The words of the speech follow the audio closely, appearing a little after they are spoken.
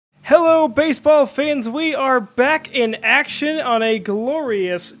Hello, baseball fans. We are back in action on a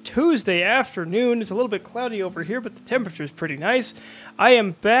glorious Tuesday afternoon. It's a little bit cloudy over here, but the temperature is pretty nice. I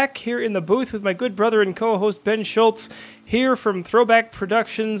am back here in the booth with my good brother and co-host Ben Schultz here from Throwback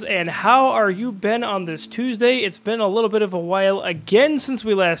Productions. And how are you, Ben, on this Tuesday? It's been a little bit of a while again since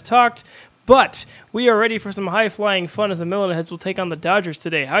we last talked, but we are ready for some high-flying fun as the Melonheads will take on the Dodgers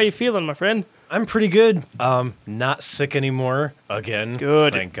today. How are you feeling, my friend? I'm pretty good. Not sick anymore. Again.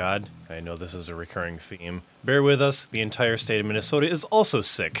 Good. Thank God. I know this is a recurring theme. Bear with us. The entire state of Minnesota is also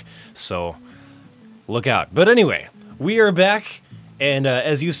sick. So, look out. But anyway, we are back. And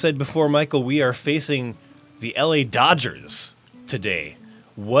as you said before, Michael, we are facing the LA Dodgers today.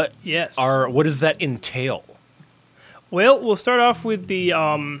 What does that entail? Well, we'll start off with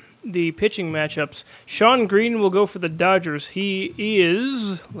the pitching matchups. Shawn Green will go for the Dodgers. He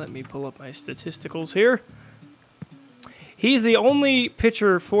is, let me pull up my statisticals here. He's the only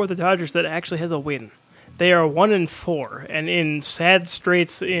pitcher for the Dodgers that actually has a win. They are 1-4, and in sad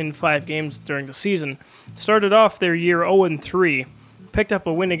straits in 5 games during the season. Started off their year 0-3, picked up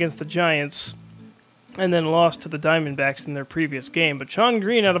a win against the Giants, and then lost to the Diamondbacks in their previous game. But Shawn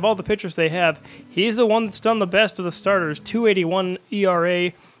Green, out of all the pitchers they have, he's the one that's done the best of the starters. 2.81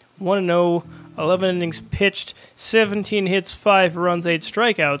 ERA, 1-0, 11 innings pitched, 17 hits, 5 runs, 8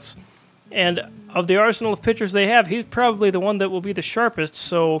 strikeouts. And of the arsenal of pitchers they have, he's probably the one that will be the sharpest,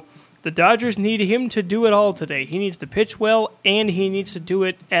 so the Dodgers need him to do it all today. He needs to pitch well, and he needs to do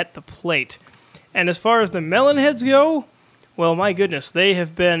it at the plate. And as far as the Melonheads go, well, my goodness, they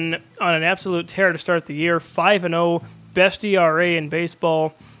have been on an absolute tear to start the year. 5-0, best ERA in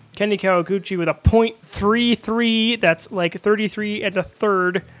baseball. Kenny Kawaguchi with a .33, that's like 33 and a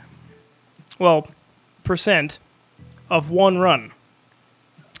third, percent of 1 run.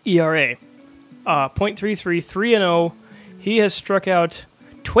 ERA. .33, 3-0. He has struck out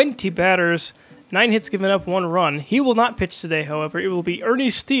 20 batters, 9 hits given up, 1 run. He will not pitch today, however. It will be Ernie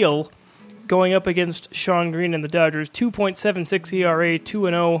Steele going up against Shawn Green and the Dodgers. 2.76 ERA,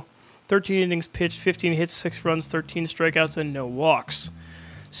 2-0, 13 innings pitched, 15 hits, 6 runs, 13 strikeouts, and no walks.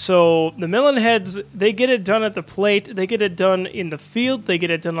 So the Melonheads, they get it done at the plate, they get it done in the field, they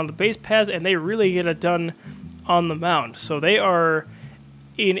get it done on the base paths, and they really get it done on the mound. So they are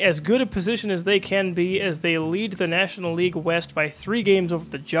in as good a position as they can be as they lead the National League West by 3 games over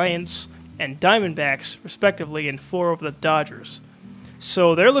the Giants and Diamondbacks, respectively, and 4 over the Dodgers.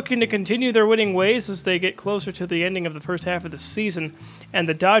 So they're looking to continue their winning ways as they get closer to the ending of the first half of the season, and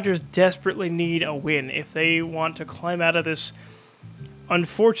the Dodgers desperately need a win if they want to climb out of this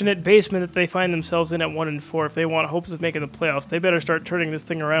unfortunate basement that they find themselves in at 1-4. If they want hopes of making the playoffs, they better start turning this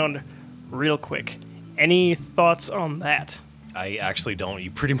thing around real quick. Any thoughts on that? I actually don't. You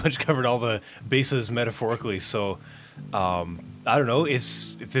pretty much covered all the bases metaphorically, so I don't know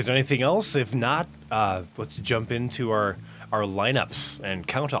if there's anything else. If not, let's jump into our lineups and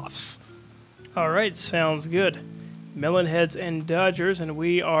count-offs. All right, sounds good. Melonheads and Dodgers, and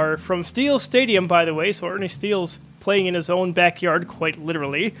we are from Steele Stadium, by the way, so Ernie Steele's playing in his own backyard, quite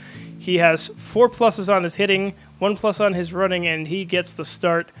literally. He has 4 pluses on his hitting, 1 plus on his running, and he gets the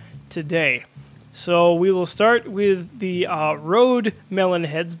start today. So we will start with the road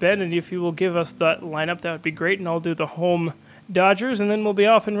Melonheads, Ben, and if you will give us that lineup, that would be great, and I'll do the home Dodgers, and then we'll be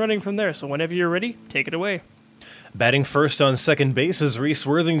off and running from there. So whenever you're ready, take it away. Batting first on second base is Reese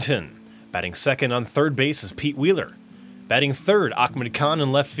Worthington. Batting second on third base is Pete Wheeler. Batting third, Ahmed Khan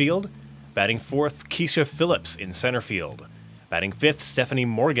in left field. Batting fourth, Keisha Phillips in center field. Batting fifth, Stephanie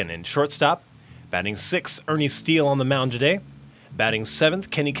Morgan in shortstop. Batting sixth, Ernie Steele on the mound today. Batting seventh,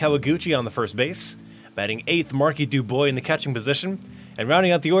 Kenny Kawaguchi on the first base. Batting eighth, Marky Dubois in the catching position. And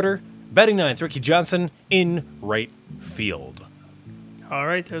rounding out the order, batting ninth, Ricky Johnson in right field. All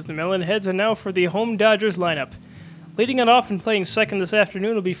right, there's the Melonheads, and now for the home Dodgers lineup. Leading it off and playing second this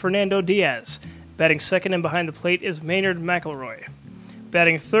afternoon will be Fernando Diaz. Batting second and behind the plate is Maynard McElroy.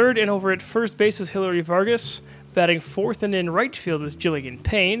 Batting third and over at first base is Hillary Vargas. Batting fourth and in right field is Jillian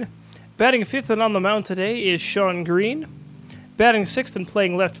Payne. Batting fifth and on the mound today is Shawn Green. Batting sixth and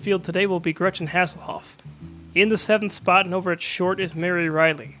playing left field today will be Gretchen Hasselhoff. In the seventh spot and over at short is Mary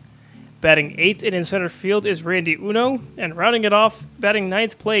Riley. Batting eighth and in center field is Randy Uno. And rounding it off, batting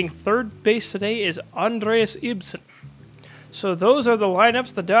ninth playing third base today is Andreas Ibsen. So those are the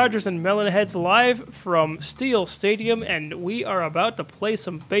lineups, the Dodgers and Melonheads live from Steele Stadium, and we are about to play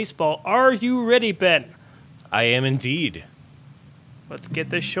some baseball. Are you ready, Ben? I am indeed. Let's get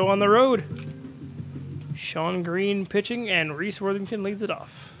this show on the road. Shawn Green pitching, and Reese Worthington leads it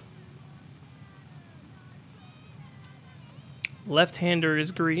off. Left-hander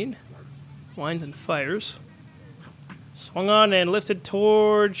is Green. Winds and fires. Swung on and lifted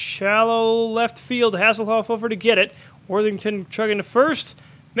toward shallow left field. Hasselhoff over to get it. Worthington chugging to first.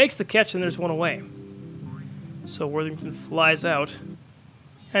 Makes the catch, and there's one away. So Worthington flies out.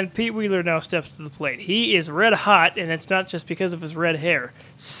 And Pete Wheeler now steps to the plate. He is red hot, and it's not just because of his red hair.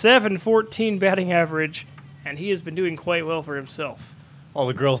 714 batting average, and he has been doing quite well for himself. All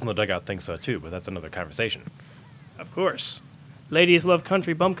the girls in the dugout think so too, but that's another conversation. Of course. Ladies love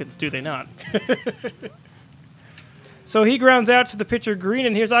country bumpkins, do they not? So he grounds out to the pitcher Green,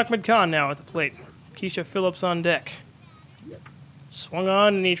 and here's Ahmed Khan now at the plate. Keisha Phillips on deck. Swung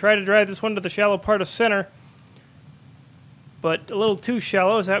on, and he tried to drive this one to the shallow part of center. But a little too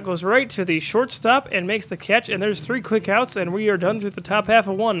shallow as that goes right to the shortstop and makes the catch. And there's 3 quick outs, and we are done through the top half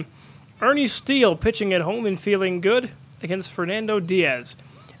of 1. Ernie Steele pitching at home and feeling good against Fernando Diaz.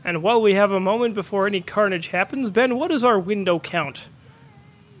 And while we have a moment before any carnage happens, Ben, what is our window count?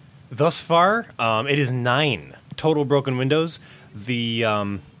 Thus far, it is 9 total broken windows. The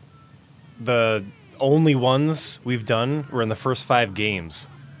only ones we've done were in the first 5 games.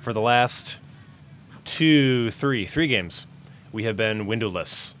 For the last 3 games, we have been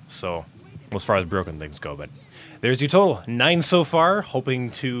windowless. So, as far as broken things go, but there's your total. 9 so far,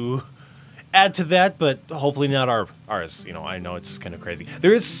 hoping to add to that, but hopefully not ours. You know, I know it's kind of crazy.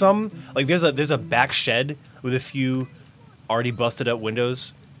 There is some, like there's a back shed with a few already busted up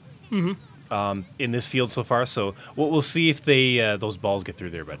windows in this field so far. So we'll see if those balls get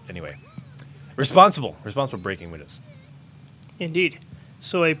through there. But anyway, responsible breaking windows. Indeed.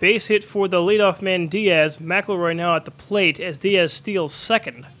 So a base hit for the leadoff man Diaz. McElroy now at the plate as Diaz steals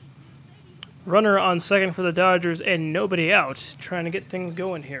second. Runner on second for the Dodgers and nobody out. Trying to get things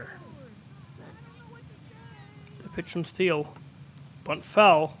going here. The pitch from Steele. Bunt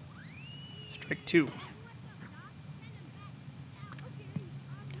foul. Strike 2.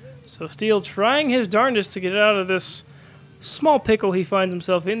 So Steele trying his darndest to get out of this small pickle he finds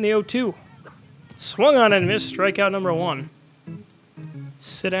himself in, the 0-2. Swung on and missed, strikeout number 1.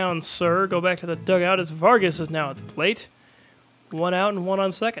 Sit down, sir. Go back to the dugout as Vargas is now at the plate. 1 out and 1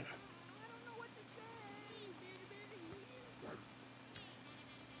 on second.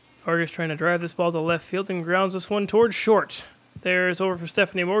 Vargas trying to drive this ball to left field and grounds this one towards short. There's over for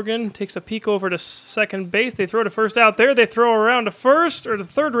Stephanie Morgan. Takes a peek over to second base. They throw to first out there. They throw around to first, or to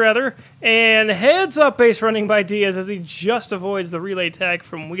third rather, and heads up base running by Diaz as he just avoids the relay tag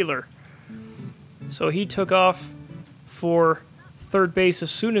from Wheeler. So he took off for third base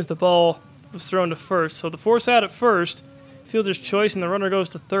as soon as the ball was thrown to first. So the force out at first, fielder's choice, and the runner goes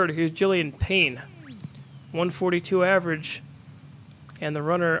to third. Here's Jillian Payne. 142 average. And the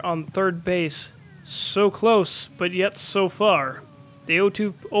runner on third base, so close, but yet so far. The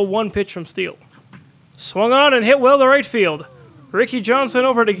 0-2-0-1 pitch from Steele. Swung on and hit well to right field. Ricky Johnson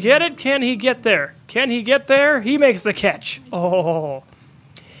over to get it. Can he get there? Can he get there? He makes the catch. Oh.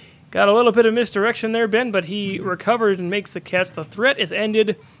 Got a little bit of misdirection there, Ben, but he recovers and makes the catch. The threat is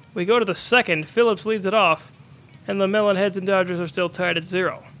ended. We go to the second. Phillips leads it off. And the Melonheads and Dodgers are still tied at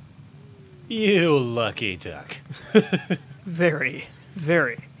 0. You lucky duck. Very,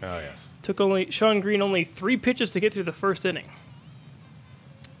 very. Oh, yes. Took Sean Green only 3 pitches to get through the first inning.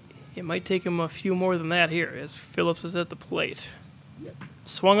 It might take him a few more than that here as Phillips is at the plate.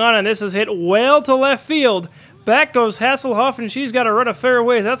 Swung on, and this is hit well to left field. Back goes Hasselhoff, and she's got to run a fair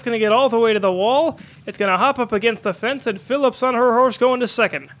ways. That's going to get all the way to the wall. It's going to hop up against the fence, and Phillips on her horse going to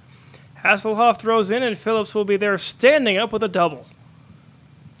second. Hasselhoff throws in, and Phillips will be there standing up with a double.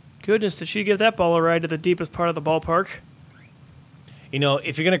 Goodness, did she give that ball a ride to the deepest part of the ballpark. You know,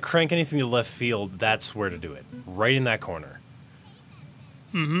 if you're going to crank anything to left field, that's where to do it. Right in that corner.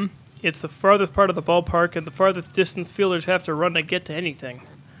 Mm-hmm. It's the farthest part of the ballpark, and the farthest distance fielders have to run to get to anything.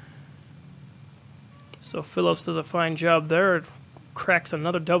 So Phillips does a fine job there. It cracks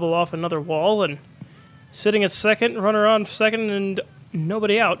another double off another wall, and sitting at second, runner on second, and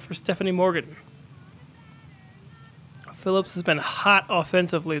nobody out for Stephanie Morgan. Phillips has been hot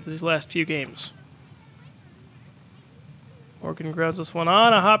offensively these last few games. Morgan grounds this one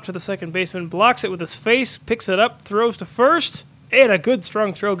on. A hop to the second baseman, blocks it with his face, picks it up, throws to first, and a good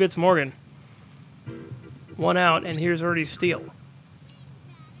strong throw gets Morgan. 1 out, and here's Ernie Steele.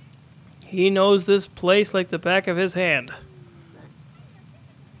 He knows this place like the back of his hand.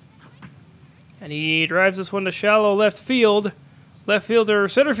 And he drives this one to shallow left field. Center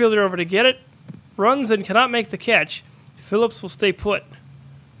fielder over to get it. Runs and cannot make the catch. Phillips will stay put.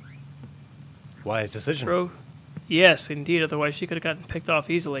 Wise decision. Yes, indeed. Otherwise, she could have gotten picked off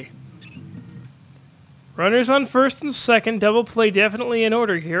easily. Runners on first and second. Double play definitely in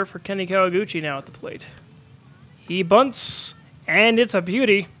order here for Kenny Kawaguchi now at the plate. He bunts, and it's a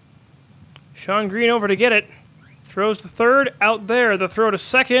beauty. Sean Green over to get it. Throws to third, out there. The throw to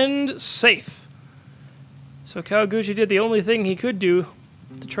second, safe. So Kawaguchi did the only thing he could do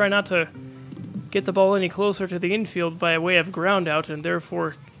to try not to get the ball any closer to the infield by way of ground out and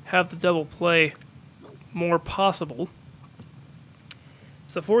therefore have the double play more possible.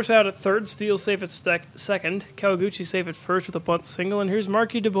 So Force out at third, Steele safe at second, Kawaguchi safe at first with a bunt single, and here's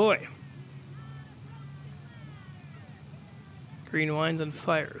Marky DuBois. Green winds and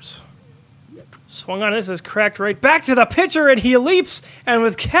fires. Swung on, this is cracked right back to the pitcher, and he leaps, and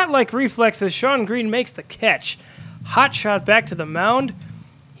with cat-like reflexes, Shawn Green makes the catch. Hot shot back to the mound.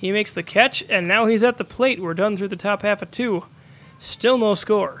 He makes the catch, and now he's at the plate. We're done through the top half of 2. Still no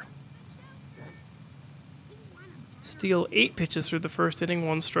score. Steele 8 pitches through the first inning,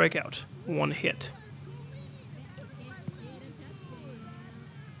 1 strikeout, 1 hit.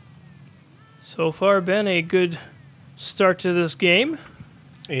 So far, been a good start to this game.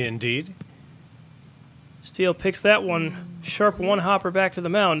 Indeed. Steele picks that one, sharp one-hopper back to the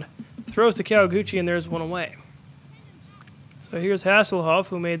mound, throws to Kawaguchi, and there's one away. So here's Hasselhoff,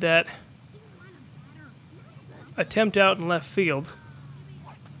 who made that attempt out in left field.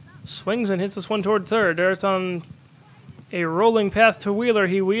 Swings and hits this one toward third. There's on a rolling path to Wheeler.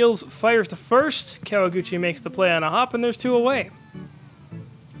 He wheels, fires to first. Kawaguchi makes the play on a hop, and there's 2 away.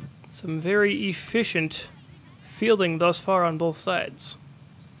 Some very efficient fielding thus far on both sides.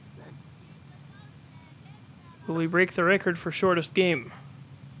 Will we break the record for shortest game?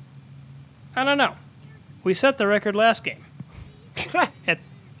 I don't know. We set the record last game at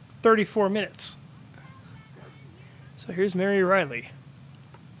 34 minutes. So here's Mary Riley.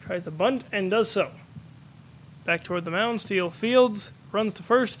 Tries the bunt and does so. Back toward the mound, Steele fields, runs to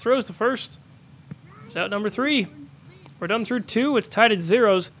first, throws to first. It's out number 3. We're done through 2. It's tied at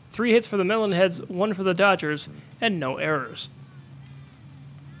zeros. 3 hits for the Melonheads, 1 for the Dodgers, and no errors.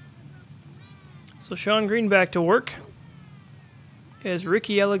 So Shawn Green back to work. As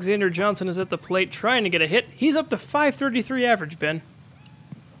Ricky Alexander Johnson is at the plate trying to get a hit. He's up to .533 average, Ben.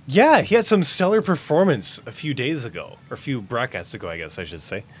 Yeah, he had some stellar performance a few days ago, or a few broadcasts ago, I guess I should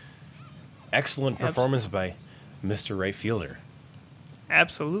say. Excellent performance by Mr. Right Fielder.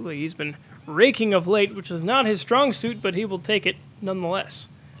 Absolutely. He's been raking of late, which is not his strong suit, but he will take it nonetheless.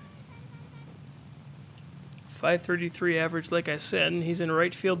 .533 average, like I said, and he's in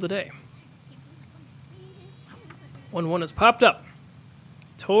right field today. 1-1 has popped up.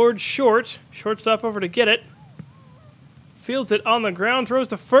 Towards short. Shortstop over to get it. Fields it on the ground, throws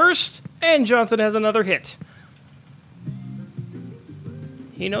to first, and Johnson has another hit.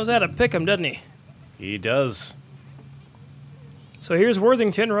 He knows how to pick him, doesn't he? He does. So here's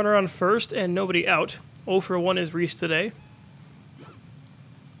Worthington, runner on first, and nobody out. 0 for 1 is Reese today.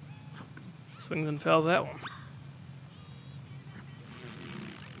 Swings and fouls that one.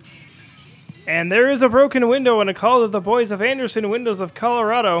 And there is a broken window and a call to the boys of Anderson Windows of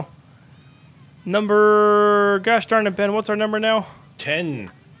Colorado. Number, gosh darn it, Ben, what's our number now?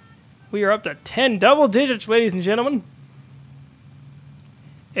 10. We are up to 10 double digits, ladies and gentlemen.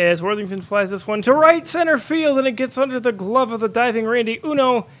 As Worthington flies this one to right center field, and it gets under the glove of the diving Randy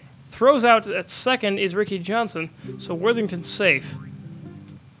Uno. Throws out at second is Ricky Johnson, so Worthington's safe.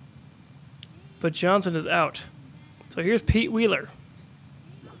 But Johnson is out. So here's Pete Wheeler.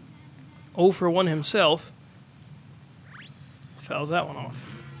 0 for 1 himself. Fouls that one off.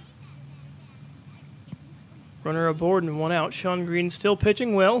 Runner aboard and 1 out. Shawn Green still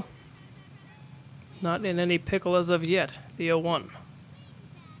pitching well. Not in any pickle as of yet. The 0-1.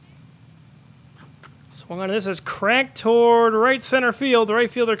 Swung on, this is cranked toward right center field. The right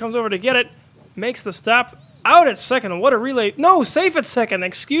fielder comes over to get it. Makes the stop. Out at second. What a relay. No, safe at second.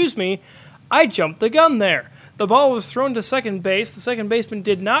 Excuse me. I jumped the gun there. The ball was thrown to second base. The second baseman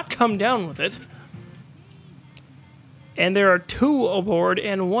did not come down with it. And there are 2 aboard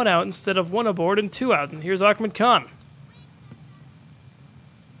and 1 out instead of 1 aboard and 2 out. And here's Ahmed Khan.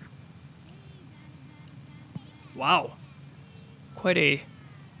 Wow. Quite a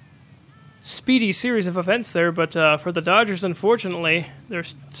speedy series of events there, but for the Dodgers, unfortunately,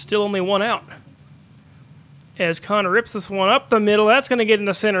 there's still only 1 out. As Khan rips this one up the middle, that's going to get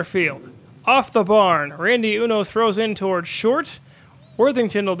into center field. Off the barn, Randy Uno throws in towards short.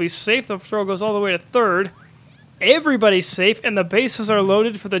 Worthington will be safe. The throw goes all the way to third. Everybody's safe, and the bases are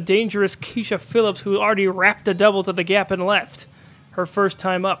loaded for the dangerous Keisha Phillips, who already wrapped a double to the gap and left. Her first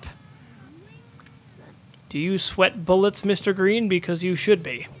time up. Do you sweat bullets, Mr. Green? Because you should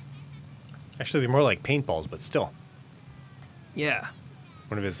be. Actually, they're more like paintballs, but still. Yeah.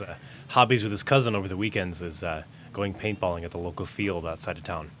 One of his hobbies with his cousin over the weekends is going paintballing at the local field outside of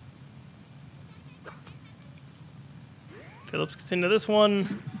town. Phillips gets into this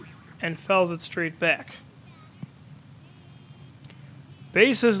one and fouls it straight back.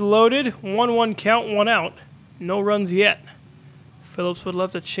 Bases loaded. 1-1 count, 1 out. No runs yet. Phillips would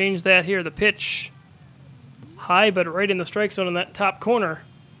love to change that here. The pitch. High, but right in the strike zone in that top corner.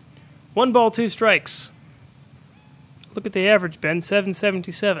 1 ball, 2 strikes. Look at the average, Ben.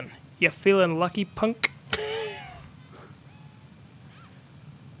 777. You feeling lucky, punk?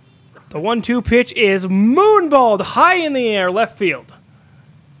 The 1-2 pitch is moonballed high in the air, left field.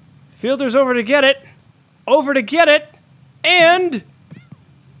 Fielder's over to get it. And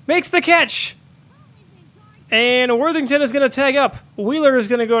makes the catch. And Worthington is going to tag up. Wheeler is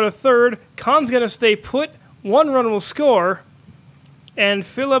going to go to third. Kahn's going to stay put. 1 run will score. And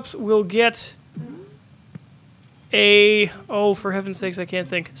Phillips will get for heaven's sakes, I can't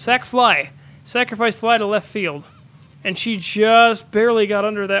think. Sacrifice fly to left field. And she just barely got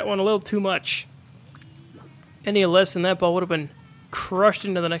under that one a little too much. Any less than that ball would have been crushed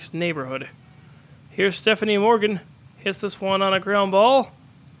into the next neighborhood. Here's Stephanie Morgan. Hits this one on a ground ball.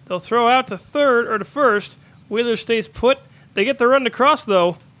 They'll throw out to first. Wheeler stays put. They get the run to cross,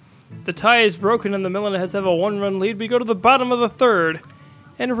 though. The tie is broken, and the Melonheads have a 1-run lead. We go to the bottom of the third,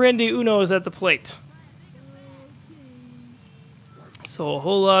 and Randy Uno is at the plate. So a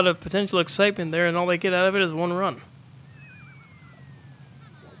whole lot of potential excitement there, and all they get out of it is 1 run.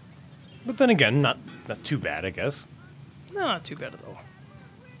 But then again, not too bad, I guess. No, not too bad at all.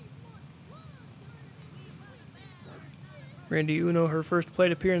 Randy Uno, her first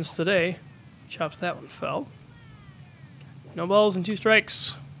plate appearance today. Chops that one foul. No balls and 2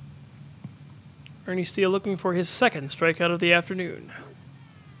 strikes. Ernie Steele looking for his second strikeout of the afternoon.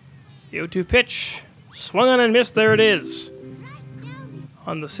 The 0-2 pitch. Swung on and missed. There it is.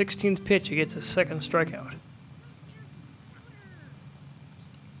 On the 16th pitch, he gets his second strikeout.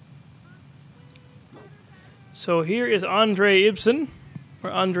 So here is Andre Ibsen,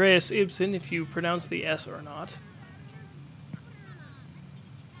 or Andreas Ibsen, if you pronounce the S or not.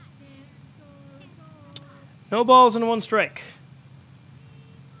 No balls and 1 strike.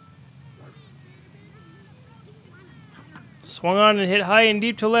 Swung on and hit high and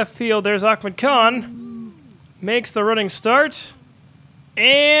deep to left field. There's Ahmed Khan. Makes the running start.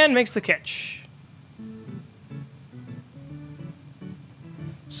 And makes the catch.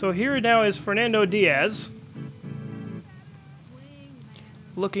 So here now is Fernando Diaz.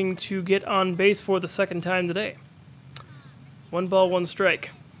 Looking to get on base for the second time today. 1 ball, 1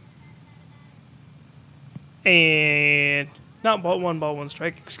 strike. And not 1 ball, 1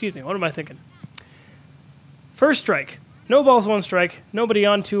 strike. Excuse me, what am I thinking? First strike. No balls, 1 strike. Nobody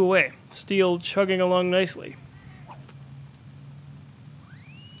on, 2 away. Steele chugging along nicely.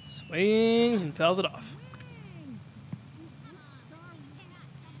 Swings and fouls it off.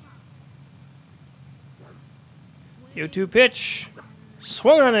 The 0-2 pitch.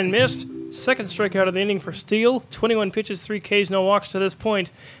 Swung on and missed. Second strikeout of the inning for Steele. 21 pitches, 3 Ks, no walks to this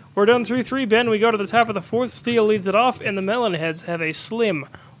point. We're done through 3, Ben. We go to the top of the 4th. Steele leads it off, and the Melonheads have a slim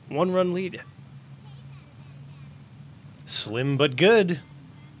 1-run lead. Slim but good.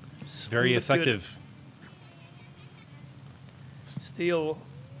 Very effective. Steele.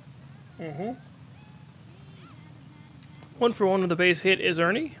 1 for 1 with the base hit is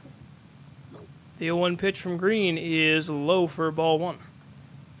Ernie. The 0-1 pitch from Green is low for ball 1.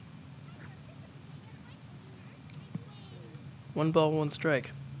 1 ball, 1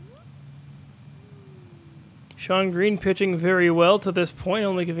 strike. Sean Green pitching very well to this point,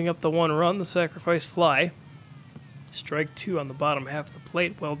 only giving up the 1 run, the sacrifice fly. Strike 2 on the bottom half of the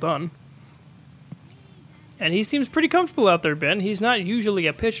plate, well done. And he seems pretty comfortable out there, Ben. He's not usually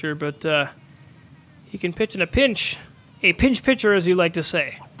a pitcher, but he can pitch in a pinch. A pinch pitcher, as you like to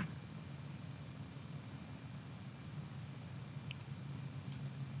say.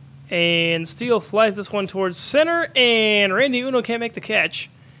 And Steele flies this one towards center, and Randy Uno can't make the catch.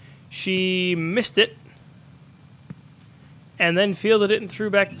 She missed it, and then fielded it and threw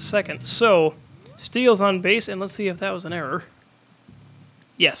back to second. So, Steele's on base, and let's see if that was an error.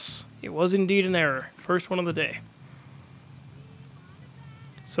 Yes, it was indeed an error. First one of the day.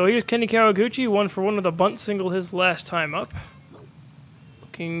 So here's Kenny Kawaguchi, 1 for 1 with a bunt single his last time up.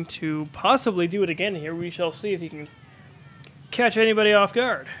 Looking to possibly do it again here. We shall see if he can catch anybody off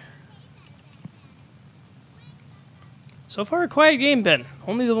guard. So far, a quiet game, Ben.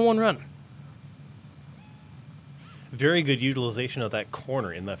 Only the 1 run. Very good utilization of that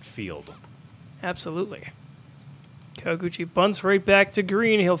corner in left field. Absolutely. Kawaguchi bunts right back to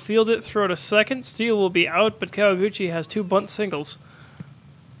Green. He'll field it, throw to second. Steele will be out, but Kawaguchi has 2 bunt singles.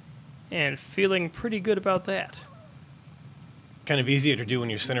 And feeling pretty good about that. Kind of easier to do when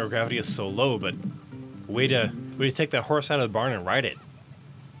your center of gravity is so low, but way to take that horse out of the barn and ride it.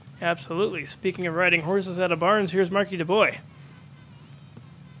 Absolutely. Speaking of riding horses out of barns, here's Marky DuBois.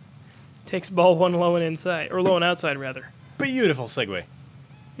 Takes ball one low and inside, or low and outside, rather. Beautiful segue.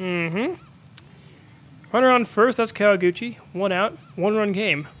 Runner on first, that's Kawaguchi. 1 out, 1-run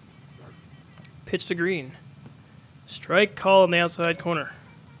game. Pitch to Green. Strike call in the outside corner.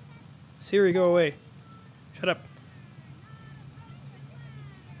 Siri, go away. Shut up.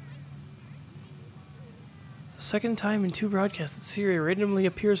 The second time in 2 broadcasts that Siri randomly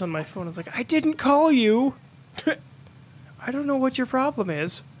appears on my phone. It's like, I didn't call you. I don't know what your problem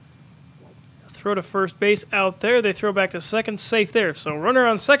is. Throw to first base out there. They throw back to second, safe there. So runner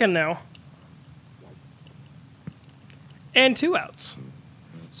on second now. And 2 outs.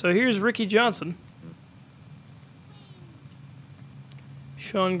 So here's Ricky Johnson.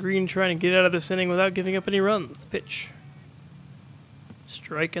 Sean Green trying to get out of this inning without giving up any runs. The pitch.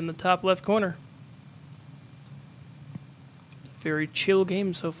 Strike in the top left corner. Very chill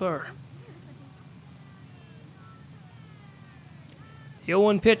game so far. The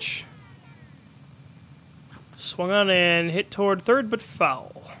 0-1 pitch. Swung on and hit toward third, but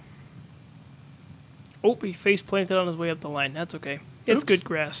foul. Oh, he face planted on his way up the line. That's okay. It's Oops. good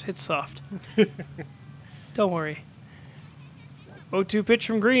grass. It's soft. Don't worry. 0-2 pitch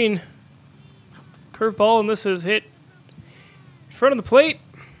from Green. Curveball, and this is hit in front of the plate.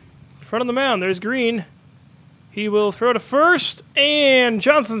 In front of the mound. There's Green. He will throw to first, and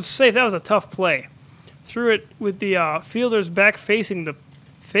Johnson's safe. That was a tough play. Threw it with the fielder's back facing the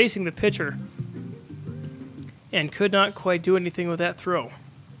pitcher, and could not quite do anything with that throw.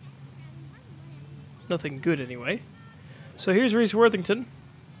 Nothing good anyway. So here's Reese Worthington,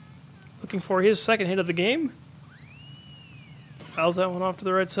 looking for his second hit of the game. Fouls that one off to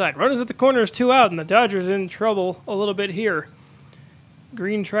the right side. Runners at the corners, 2 out, and the Dodgers in trouble a little bit here.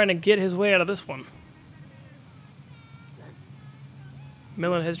 Green trying to get his way out of this one.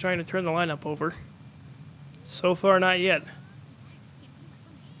 Millenhead's trying to turn the lineup over. So far, not yet.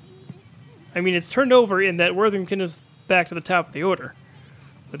 I mean, it's turned over in that Worthington is back to the top of the order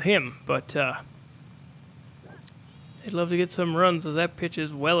with him, but they'd love to get some runs as that pitch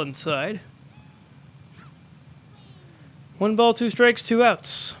is well inside. 1 ball, 2 strikes, 2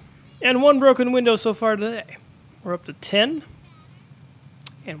 outs. And 1 broken window so far today. We're up to 10,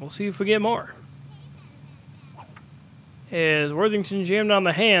 and we'll see if we get more. As Worthington jammed on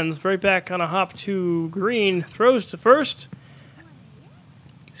the hands, right back on a hop to Green, throws to first.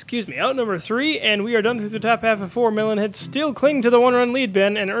 Out number 3, and we are done through the top half of 4. Millenhead still cling to the 1-run lead,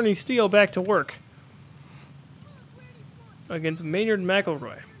 Ben, and Ernie Steele back to work against Maynard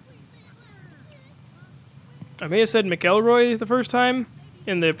McElroy. I may have said McElroy the first time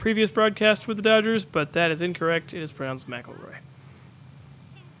in the previous broadcast with the Dodgers, but that is incorrect. It is pronounced McElroy.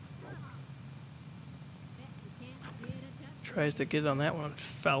 Tries to get on that one,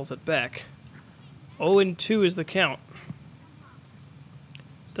 fouls it back. 0-2 is the count.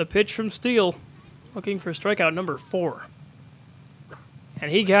 The pitch from Steele, looking for strikeout number 4.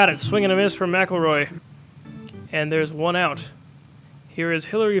 And he got it, swing and a miss from McElroy. And there's 1 out. Here is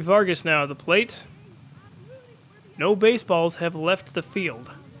Hillary Vargas now at the plate. No baseballs have left the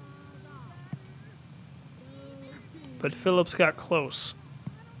field. But Phillips got close.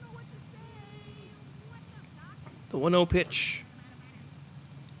 The 1-0 pitch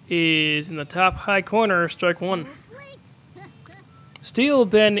is in the top high corner, strike 1. Steele,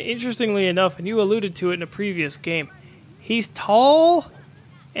 Ben, interestingly enough, and you alluded to it in a previous game, he's tall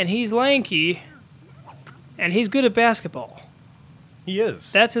and he's lanky and he's good at basketball. He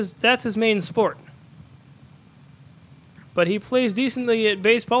is. That's his main sport. But he plays decently at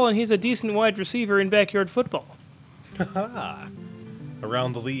baseball, and he's a decent wide receiver in backyard football.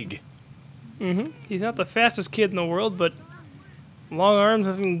 Around the league. He's not the fastest kid in the world, but long arms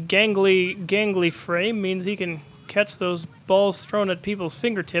and gangly frame means he can catch those balls thrown at people's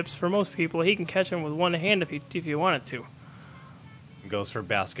fingertips. For most people, he can catch them with one hand if you wanted to. Goes for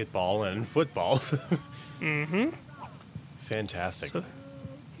basketball and football. Fantastic. So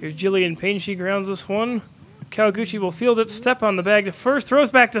here's Jillian Payne. She grounds this one. Kawaguchi will field it, step on the bag to first,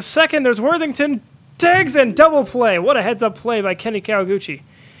 throws back to second. There's Worthington, tags and double play. What a heads-up play by Kenny Kawaguchi.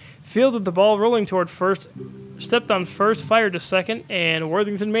 Fielded the ball, rolling toward first, stepped on first, fired to second, and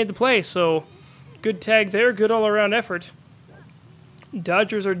Worthington made the play. So good tag there, good all-around effort.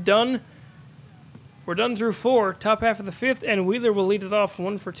 Dodgers are done. We're done through 4, top half of the 5th, and Wheeler will lead it off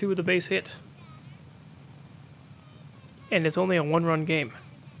 1 for 2 with a base hit. And it's only a 1-run game.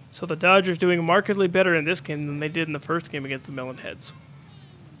 So the Dodgers doing markedly better in this game than they did in the first game against the Melonheads.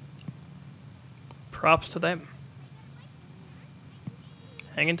 Props to them.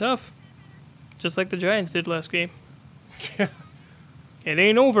 Hanging tough. Just like the Giants did last game. It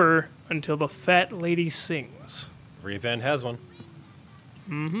ain't over until the fat lady sings. Every event has one.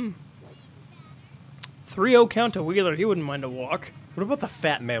 3-0 count to Wheeler. He wouldn't mind a walk. What about the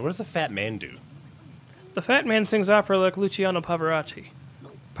fat man? What does the fat man do? The fat man sings opera like Luciano Pavarotti.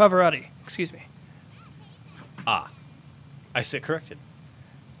 Pavarotti, excuse me. I sit corrected.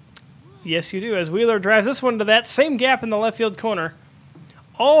 Yes, you do, as Wheeler drives this one to that same gap in the left field corner.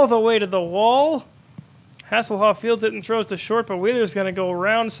 All the way to the wall. Hasselhoff fields it and throws to short, but Wheeler's going to go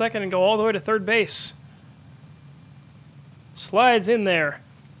around second and go all the way to third base. Slides in there,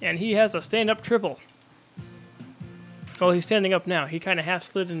 and he has a stand-up triple. Well, he's standing up now. He kind of half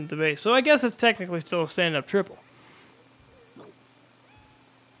slid into the base, so I guess it's technically still a stand-up triple.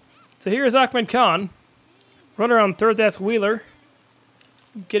 So here's Ahmed Khan. Runner on third, that's Wheeler.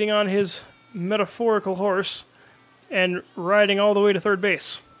 Getting on his metaphorical horse and riding all the way to third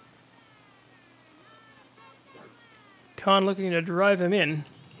base. Khan looking to drive him in.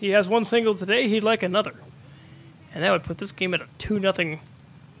 He has one single today. He'd like another. And that would put this game at a 2-0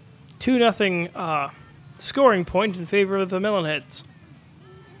 scoring point in favor of the Melonheads.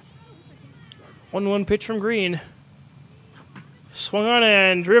 1-1 pitch from Green. Swung on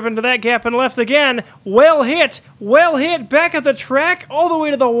and driven to that gap and left again. Well hit back at the track all the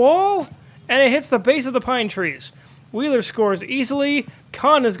way to the wall, and it hits the base of the pine trees. Wheeler scores easily.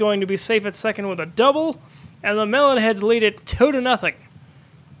 Khan is going to be safe at second with a double, and the Melonheads lead it 2-0.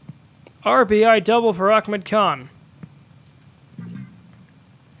 RBI double for Ahmed Khan.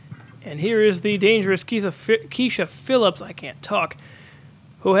 And here is the dangerous Keisha Phillips, I can't talk,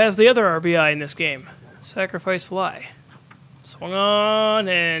 who has the other RBI in this game. Sacrifice fly. Swung on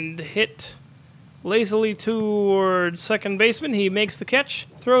and hit lazily toward second baseman. He makes the catch,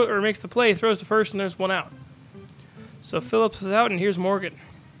 makes the play, throws to first, and there's one out. So Phillips is out, and here's Morgan.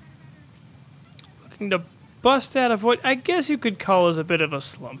 Looking to bust out of what I guess you could call as a bit of a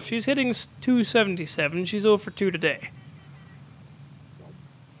slump. She's hitting .277. She's 0 for 2 today.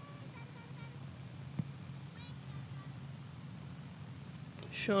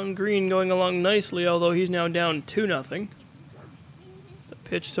 Sean Green going along nicely, although he's now down 2-0. The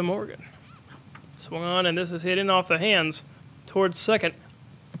pitch to Morgan. Swung on, and this is hit in off the hands towards second.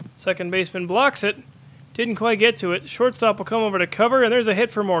 Second baseman blocks it. Didn't quite get to it. Shortstop will come over to cover, and there's a hit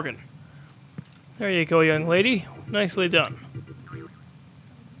for Morgan. There you go, young lady. Nicely done.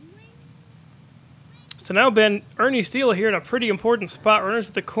 So now, Ben, Ernie Steele here in a pretty important spot. Runners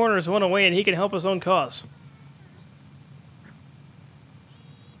at the corners, one away, and he can help his own cause.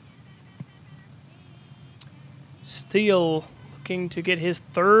 Steele looking to get his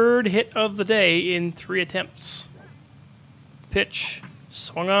third hit of the day in 3 attempts. Pitch.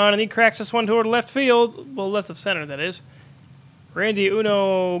 Swung on, and he cracks this one toward left field. Well, left of center, that is. Randy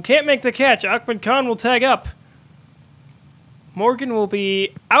Uno can't make the catch. Ahmed Khan will tag up. Morgan will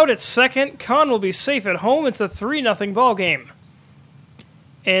be out at second. Khan will be safe at home. It's a 3-0 ball game.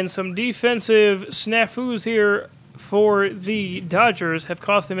 And some defensive snafus here for the Dodgers have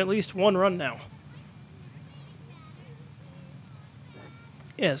cost them at least 1 run now.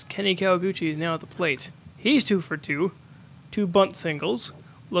 Yes, Kenny Kawaguchi is now at the plate. He's 2 for 2. 2 bunt singles,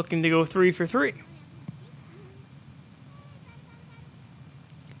 looking to go 3 for 3.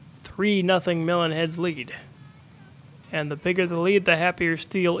 3-0 Melonheads lead. And the bigger the lead, the happier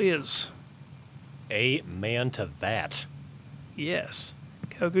Steele is. Amen to that. Yes.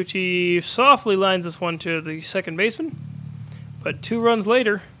 Kawaguchi softly lines this one to the second baseman, but 2 runs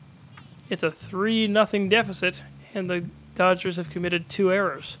later, it's a 3-0 deficit, and the Dodgers have committed 2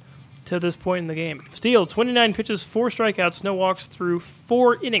 errors to this point in the game. Steele, 29 pitches, 4 strikeouts, no walks through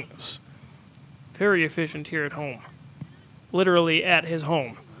 4 innings. Very efficient here at home. Literally at his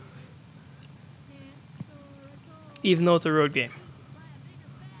home. Even though it's a road game.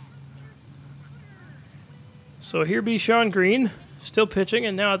 So here be Sean Green, still pitching,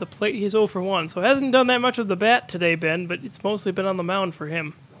 and now at the plate he's 0 for 1. So hasn't done that much with the bat today, Ben, but it's mostly been on the mound for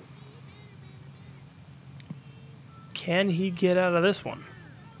him. Can he get out of this one?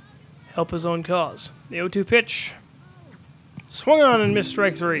 Help his own cause. The 0-2 pitch. Swung on and missed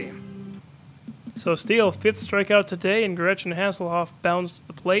strike 3. So Steele, 5th strikeout today, and Gretchen Hasselhoff bounds to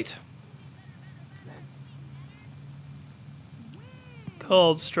the plate.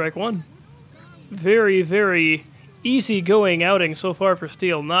 Called strike 1. Very, very easy-going outing so far for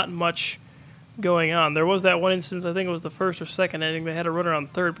Steele. Not much going on. There was that one instance, I think it was the first or second inning, they had a runner on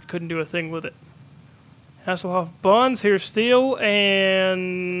third but couldn't do a thing with it. Hasselhoff bunts, here's Steele,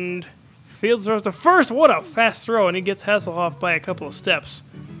 and Fields throws to first. What a fast throw, and he gets Hasselhoff by a couple of steps.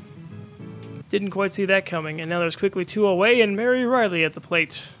 Didn't quite see that coming, and now there's quickly 2 away, and Mary Riley at the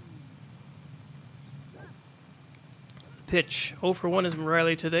plate. Pitch. 0 for 1 is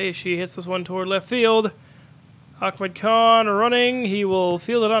Riley today. She hits this one toward left field. Ahmed Khan running. He will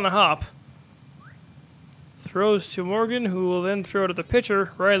field it on a hop. Throws to Morgan, who will then throw to the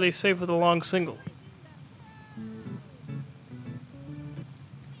pitcher. Riley safe with a long single.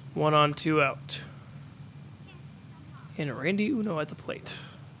 1 on, 2 out. And Randy Uno at the plate.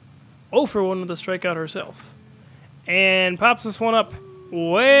 0 for 1 with a strikeout herself. And pops this one up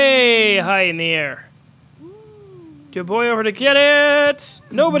way high in the air. Dubois over to get it.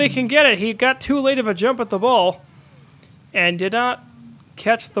 Nobody can get it. He got too late of a jump at the ball and did not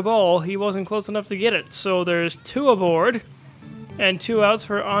catch the ball. He wasn't close enough to get it. So there's 2 aboard and 2 outs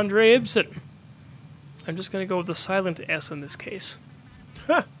for Andre Ibsen. I'm just going to go with the silent S in this case.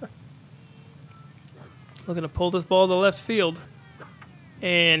 Looking to pull this ball to left field.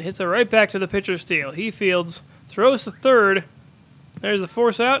 And hits it right back to the pitcher's steal. He fields, throws to third. There's a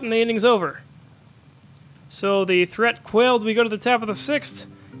force out, and the inning's over. So the threat quailed. We go to the top of the 6th.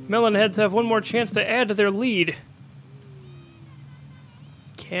 Melonheads have one more chance to add to their lead.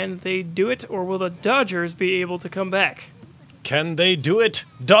 Can they do it, or will the Dodgers be able to come back? Can they do it,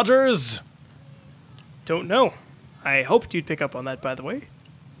 Dodgers? Don't know. I hoped you'd pick up on that, by the way.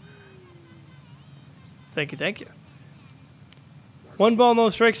 Thank you. 1 ball, no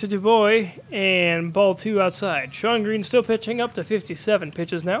strikes to Dubois, and ball 2 outside. Sean Green still pitching up to 57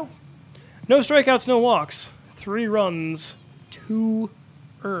 pitches now. No strikeouts, no walks. 3 runs, 2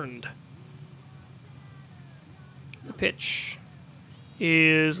 earned. The pitch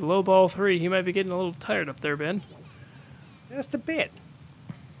is low ball 3. He might be getting a little tired up there, Ben. Just a bit.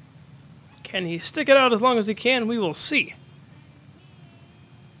 Can he stick it out as long as he can? We will see.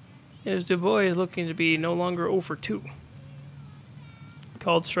 As Dubois is looking to be no longer 0 for 2.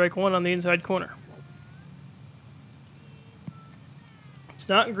 Called strike 1 on the inside corner. It's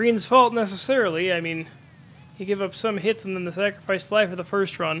not Green's fault necessarily. I mean, he gave up some hits and then the sacrifice fly for the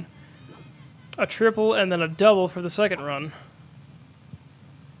first run. A triple and then a double for the second run.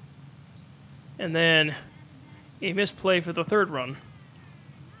 And then a misplay for the third run.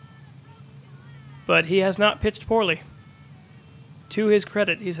 But he has not pitched poorly. To his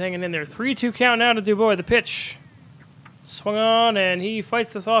credit, he's hanging in there. 3-2 count now to Dubois. The pitch. Swung on, and he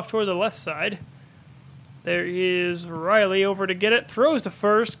fights this off toward the left side. There is Riley over to get it. Throws to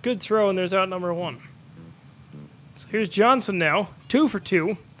first. Good throw, and there's out number 1. So here's Johnson now. 2 for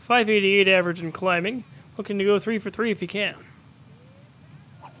 2. 588 average and climbing. Looking to go 3 for 3 if he can.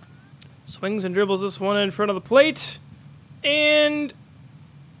 Swings and dribbles this one in front of the plate. And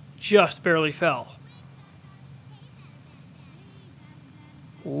just barely fell.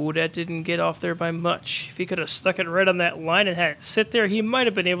 Oh, that didn't get off there by much. If he could have stuck it right on that line and had it sit there, he might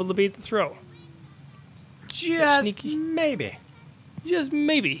have been able to beat the throw. Just maybe. Just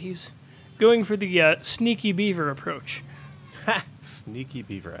maybe. He's going for the sneaky beaver approach. Ha! Sneaky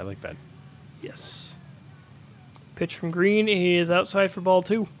beaver. I like that. Yes. Pitch from Green. He is outside for ball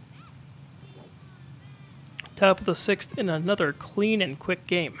 2. Top of the 6th in another clean and quick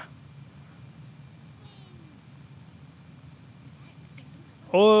game.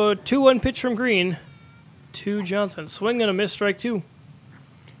 Oh, 2-1 pitch from Green to Johnson. Swing and a miss, strike 2.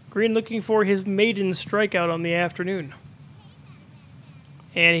 Green looking for his maiden strikeout on the afternoon.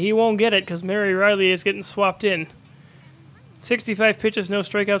 And he won't get it because Mary Riley is getting swapped in. 65 pitches, no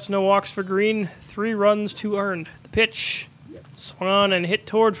strikeouts, no walks for Green. 3 runs, 2 earned. The pitch swung on and hit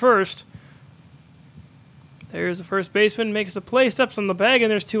toward first. There's the first baseman, makes the play, steps on the bag, and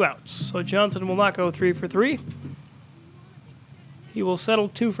there's 2 outs. So Johnson will not go 3 for 3. He will settle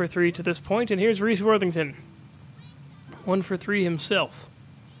 2 for 3 to this point, and here's Reese Worthington. 1 for 3 himself.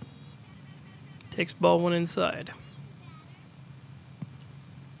 Takes ball 1 inside.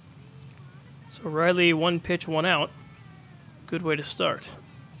 So Riley, 1 pitch, 1 out. Good way to start.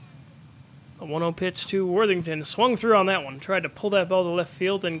 A 1-0 pitch to Worthington. Swung through on that one. Tried to pull that ball to left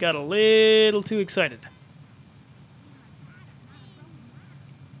field and got a little too excited.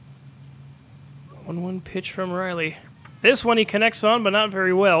 1-1 pitch from Riley. This one he connects on, but not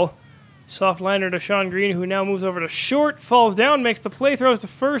very well. Soft liner to Sean Green, who now moves over to short, falls down, makes the play, throws to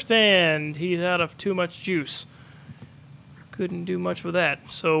first, and he's out of too much juice. Couldn't do much with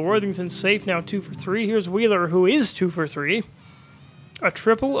that. So Worthington's safe now, 2 for 3. Here's Wheeler, who is 2 for 3. A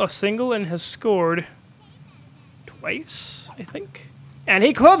triple, a single, and has scored twice, I think. And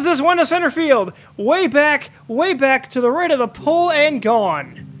he clubs this one to center field. Way back to the right of the pole and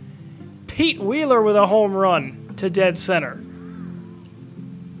gone. Pete Wheeler with a home run to dead center.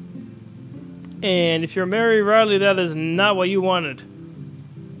 And if you're Mary Riley, that is not what you wanted.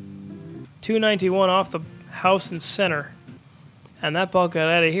 291 off the house and center. And that ball got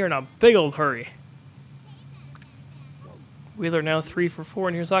out of here in a big old hurry. Wheeler now 3 for 4,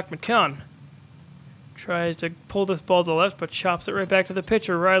 and here's Ahmed Khan. Tries to pull this ball to the left, but chops it right back to the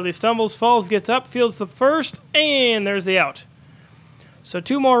pitcher. Riley stumbles, falls, gets up, fields the first, and there's the out. So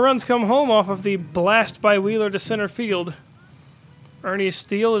 2 more runs come home off of the blast by Wheeler to center field. Ernie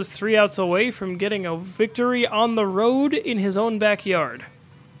Steele is 3 outs away from getting a victory on the road in his own backyard.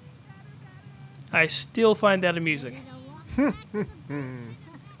 I still find that amusing.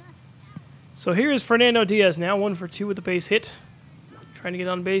 So here is Fernando Diaz now, 1 for 2 with a base hit. Trying to get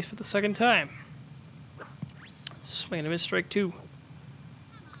on base for the second time. Swing and a miss, strike 2.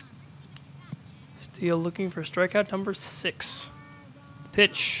 Steele looking for strikeout number 6. The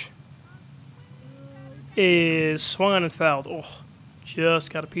pitch is swung on and fouled. Oh,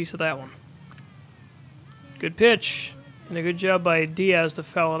 just got a piece of that one. Good pitch, and a good job by Diaz to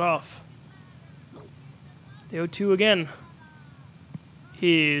foul it off. The 0-2 again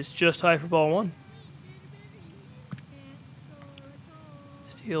is just high for ball 1.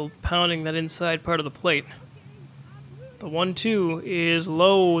 Steele pounding that inside part of the plate. The 1-2 is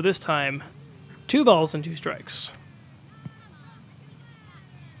low this time. 2 balls and 2 strikes.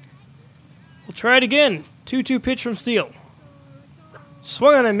 We'll try it again. 2-2 pitch from Steele.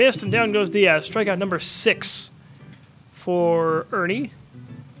 Swung on and missed, and down goes Diaz. Strikeout number 6 for Ernie.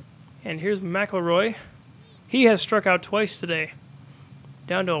 And here's McElroy. He has struck out twice today.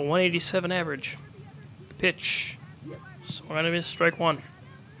 Down to a 187 average. Pitch. Swung on and missed, strike 1.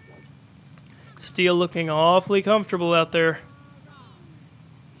 Steele looking awfully comfortable out there.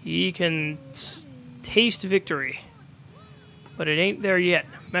 He can taste victory, but it ain't there yet.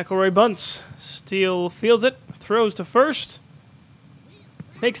 McElroy bunts. Steele fields it, throws to first,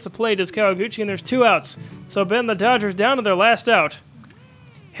 makes the play, does Kawaguchi, and there's 2 outs. So Ben, the Dodgers down to their last out.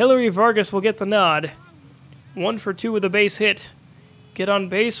 Hillary Vargas will get the nod. 1 for 2 with a base hit. Get on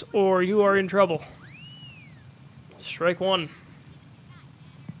base or you are in trouble. Strike 1.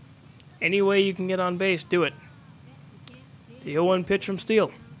 Any way you can get on base, do it. The 0-1 pitch from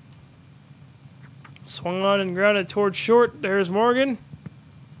Steele. Swung on and grounded towards short. There's Morgan.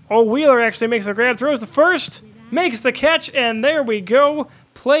 Oh, Wheeler actually makes a grab. Throws to first. Makes the catch, and there we go.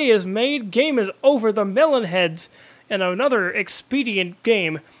 Play is made. Game is over. The Melonheads in another expedient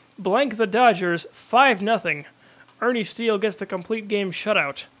game blank the Dodgers 5-0. Ernie Steele gets the complete game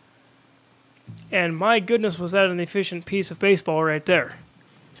shutout. And my goodness, was that an efficient piece of baseball right there.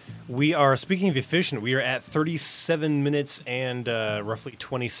 We are, speaking of efficient, we are at 37 minutes and roughly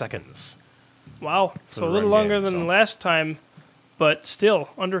 20 seconds. Wow. So a little longer than last time, but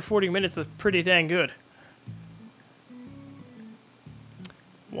still, under 40 minutes is pretty dang good.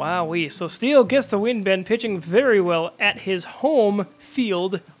 Wowee. So Steele gets the win, Ben, pitching very well at his home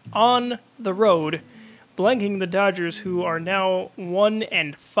field on the road, blanking the Dodgers, who are now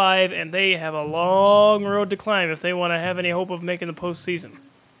 1-5, and they have a long road to climb if they want to have any hope of making the postseason.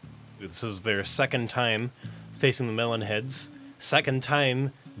 This is their second time facing the Melonheads, second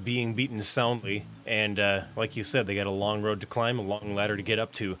time being beaten soundly, and like you said, they got a long road to climb, a long ladder to get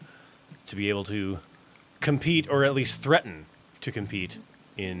up to be able to compete, or at least threaten to compete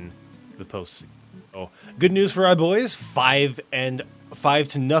in the postseason. Oh, good news for our boys: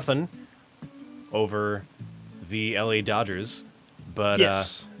 5-0 over the LA Dodgers. But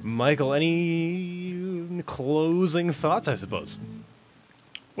yes. Michael, any closing thoughts? I suppose.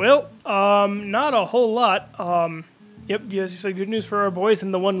 Well, not a whole lot. Yep, as you said, good news for our boys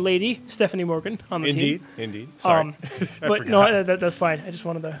and the one lady, Stephanie Morgan, on the team. Indeed. Sorry, but no, that's fine. I just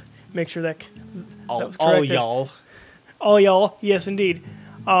wanted to make sure that was correct. All y'all. All y'all, yes, indeed.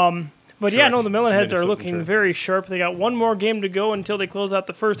 But yeah, no, the Melonheads are looking very sharp. They got one more game to go until they close out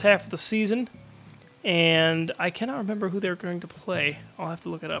the first half of the season, and I cannot remember who they're going to play. I'll have to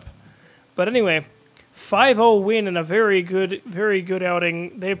look it up. But anyway, 5-0 win and a very good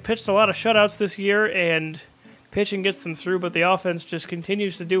outing. They've pitched a lot of shutouts this year, and pitching gets them through, but the offense just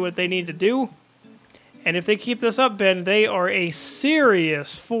continues to do what they need to do. And if they keep this up, Ben, they are a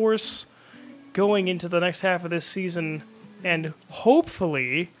serious force going into the next half of this season, and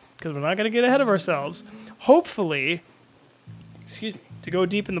hopefully, because we're not going to get ahead of ourselves, hopefully, to go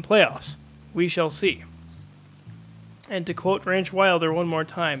deep in the playoffs. We shall see. And to quote Ranch Wilder one more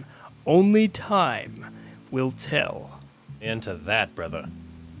time, only time will tell. And to that, brother.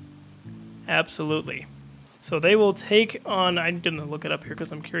 Absolutely. So they will take on, I'm going to look it up here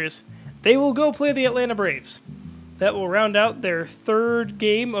because I'm curious. They will go play the Atlanta Braves. That will round out their third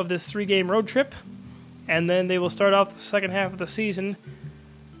game of this 3-game road trip. And then they will start off the second half of the season,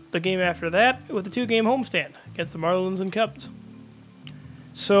 the game after that, with a 2-game homestand against the Marlins and Cubs.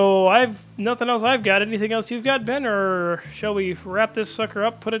 So I've nothing else I've got. Anything else you've got, Ben? Or shall we wrap this sucker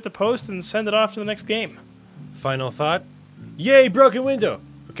up, put it to post, and send it off to the next game? Final thought? Yay, broken window!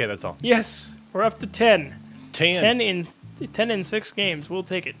 Okay, that's all. Yes. We're up to 10. 10. 10 in 6 games. We'll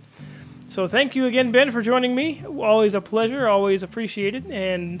take it. So thank you again, Ben, for joining me. Always a pleasure. Always appreciated.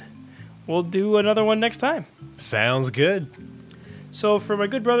 And we'll do another one next time. Sounds good. So for my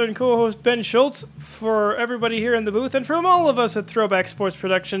good brother and co-host Ben Schultz, for everybody here in the booth, and from all of us at Throwback Sports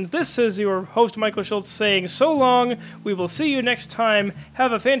Productions, this is your host Michael Schultz saying so long. We will see you next time.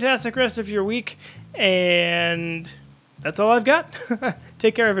 Have a fantastic rest of your week. And that's all I've got.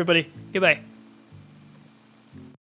 Take care, everybody. Goodbye.